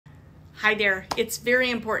Hi there. It's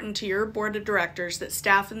very important to your board of directors that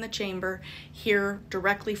staff in the chamber hear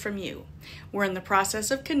directly from you. We're in the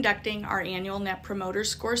process of conducting our annual Net Promoter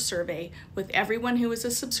Score survey with everyone who is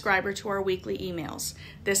a subscriber to our weekly emails.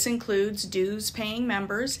 This includes dues-paying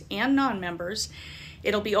members and non-members.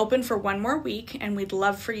 It'll be open for one more week, and we'd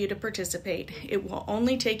love for you to participate. It will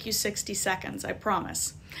only take you 60 seconds, I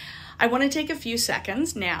promise. I want to take a few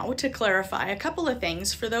seconds now to clarify a couple of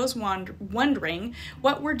things for those wondering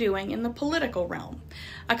what we're doing in the political realm.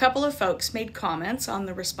 A couple of folks made comments on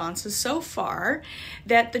the responses so far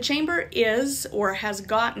that the chamber is or has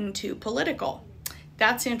gotten too political.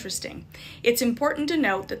 That's interesting. It's important to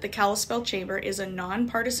note that the Kalispell Chamber is a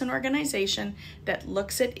nonpartisan organization that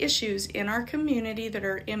looks at issues in our community that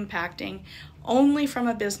are impacting only from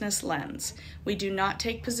a business lens. We do not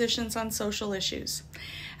take positions on social issues.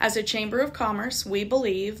 As a Chamber of Commerce, we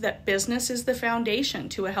believe that business is the foundation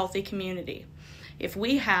to a healthy community. If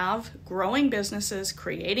we have growing businesses,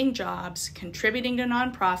 creating jobs, contributing to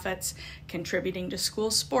nonprofits, contributing to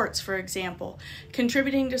school sports, for example,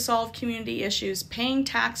 contributing to solve community issues, paying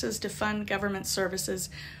taxes to fund government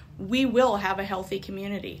services, we will have a healthy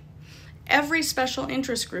community. Every special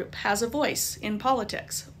interest group has a voice in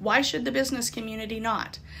politics. Why should the business community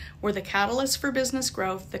not? We're the catalyst for business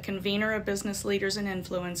growth, the convener of business leaders and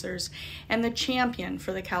influencers, and the champion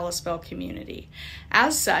for the Kalispell community.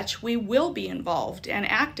 As such, we will be involved and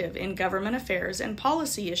active in government affairs and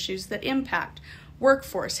policy issues that impact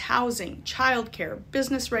workforce, housing, childcare,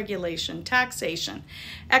 business regulation, taxation,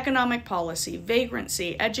 economic policy,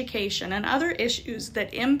 vagrancy, education, and other issues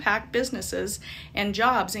that impact businesses and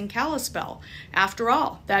jobs in Kalispell. After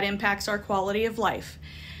all, that impacts our quality of life.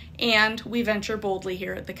 And we venture boldly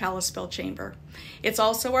here at the Kalispell Chamber. It's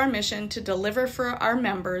also our mission to deliver for our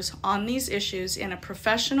members on these issues in a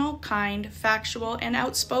professional, kind, factual, and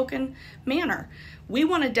outspoken manner. We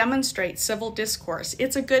want to demonstrate civil discourse.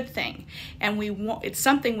 It's a good thing, and it's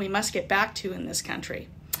something we must get back to in this country.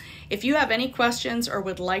 If you have any questions or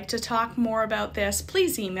would like to talk more about this,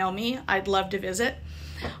 please email me. I'd love to visit.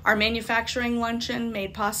 Our manufacturing luncheon,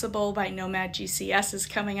 made possible by Nomad GCS, is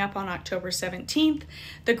coming up on October 17th.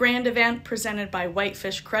 The grand event presented by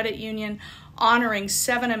Whitefish Credit Union, honoring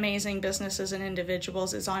 7 amazing businesses and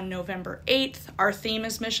individuals, is on November 8th. Our theme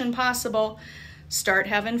is Mission Possible. Start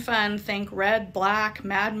having fun. Think Red, Black,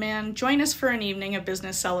 Mad Men. Join us for an evening of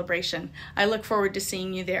business celebration. I look forward to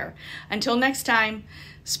seeing you there. Until next time,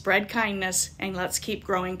 spread kindness and let's keep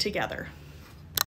growing together.